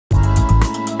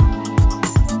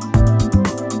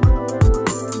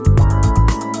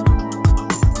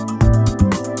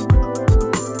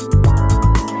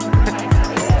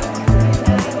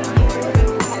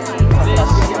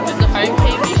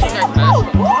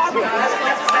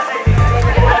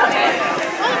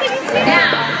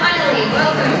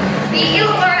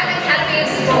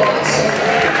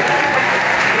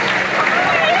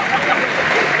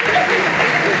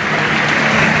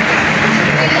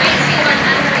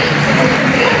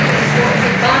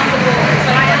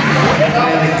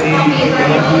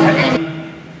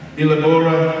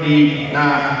Illawarra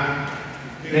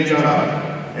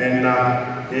and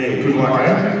good luck,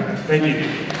 eh? Thank you.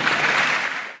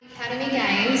 Academy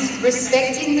Games,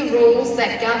 respecting the rules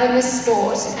that govern the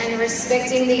sport and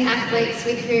respecting the athletes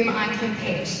with whom I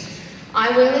compete.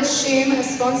 I will assume a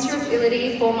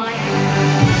responsibility for my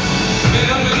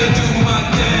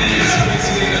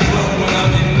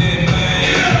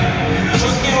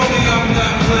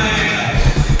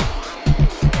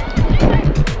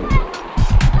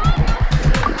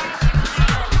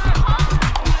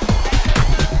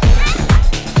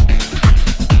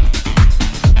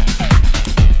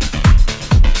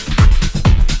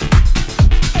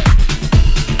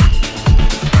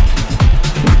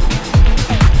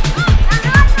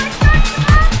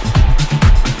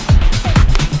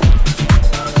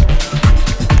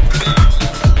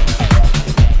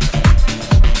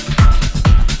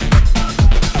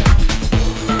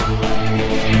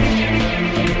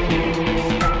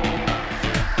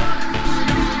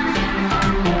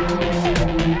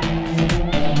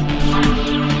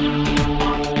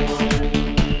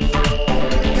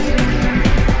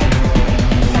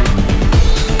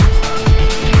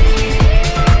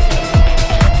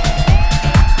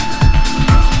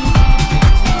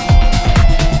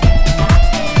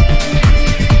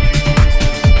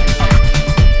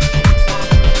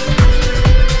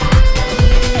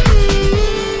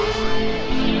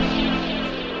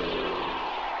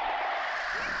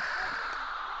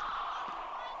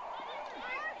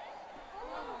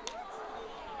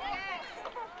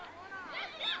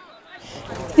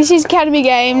This year's Academy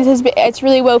Games it's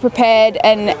really well prepared,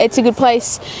 and it's a good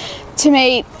place to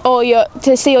meet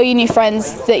to see all your new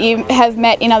friends that you have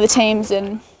met in other teams,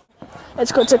 and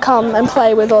it's good to come and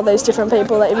play with all those different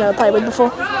people that you've never played with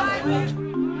before.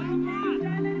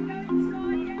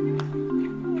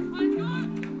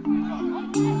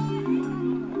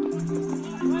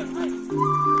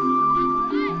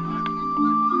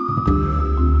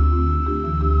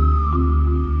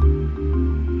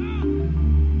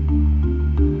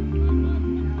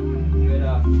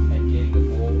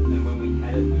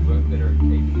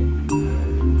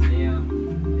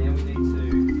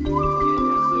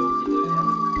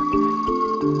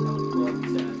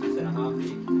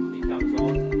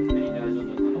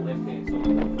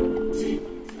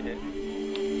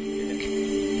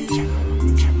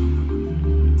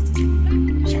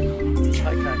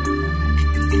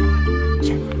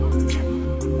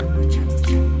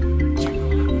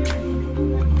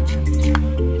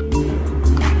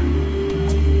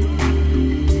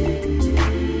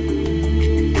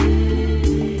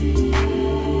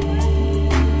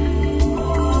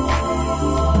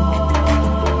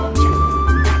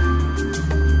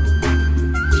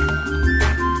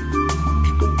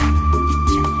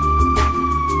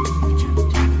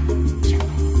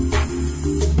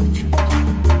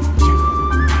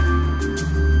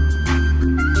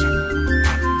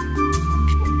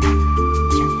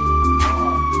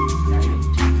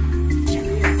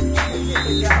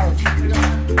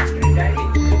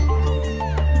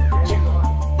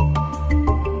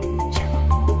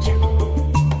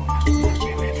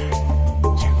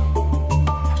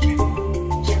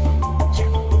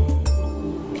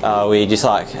 We just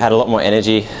had a lot more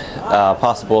energy,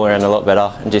 passed the ball around a lot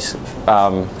better, and just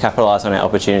capitalised on our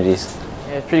opportunities.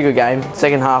 Yeah, it's a pretty good game.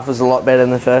 Second half was a lot better than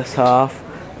the first half.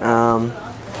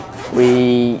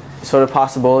 We sort of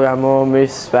passed the ball around more,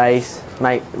 moved space,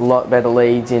 make a lot better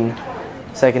leads in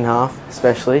second half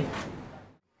especially.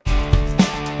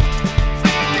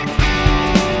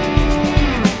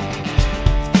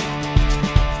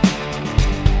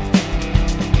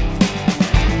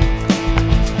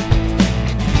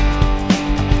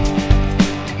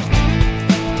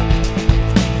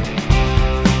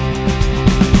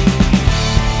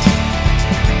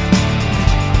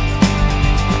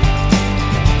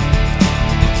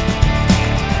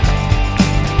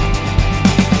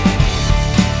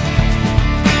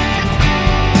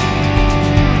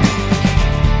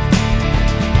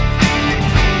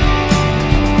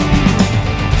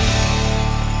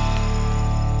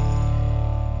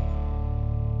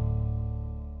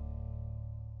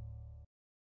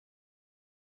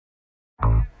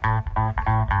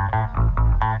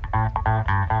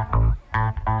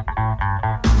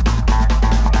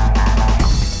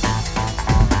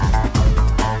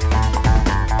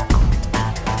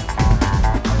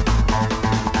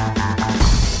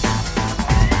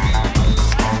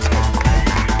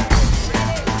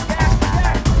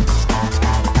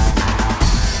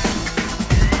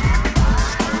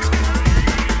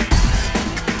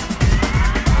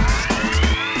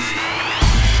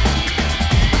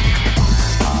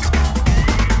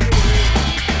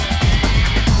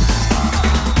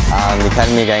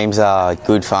 Academy games are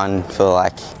good fun for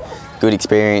like good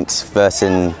experience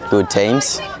versus good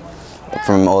teams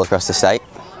from all across the state.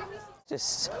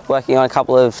 Just working on a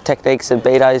couple of techniques that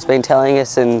Beto's been telling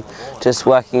us and just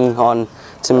working on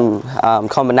some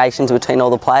combinations between all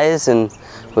the players, and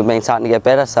we've been starting to get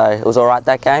better, so it was alright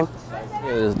that game.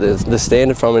 Yeah, the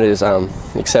standard from it is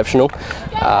exceptional.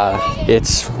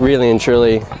 It's really and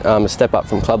truly a step up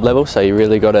from club level, so you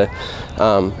really got to,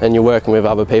 and you're working with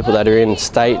other people that are in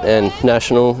state and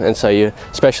national, and so you,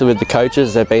 especially with the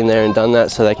coaches, they've been there and done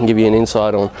that, so they can give you an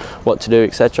insight on what to do,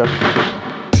 etc.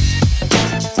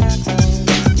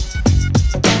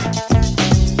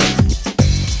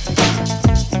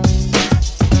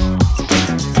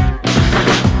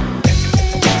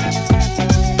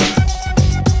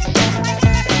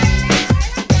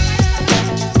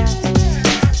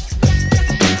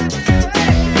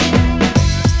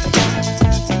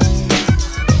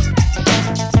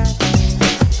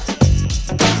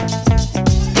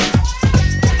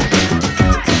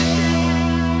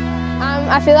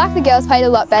 I feel like the girls played a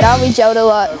lot better. We gelled a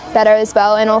lot better as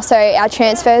well, and also our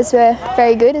transfers were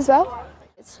very good as well.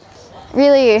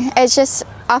 Really, it's just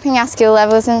upping our skill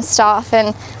levels and stuff, and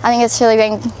I think it's really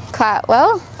going quite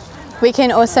well. We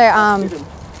can also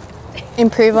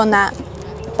improve on that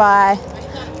by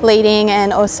leading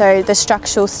and also the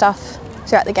structural stuff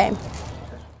throughout the game.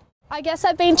 I guess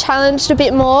I've been challenged a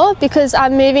bit more because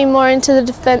I'm moving more into the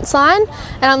defence line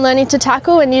and I'm learning to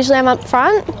tackle, and usually I'm up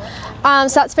front.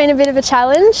 So that's been a bit of a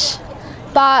challenge,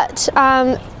 but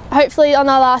hopefully on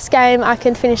our last game I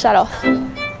can finish that off.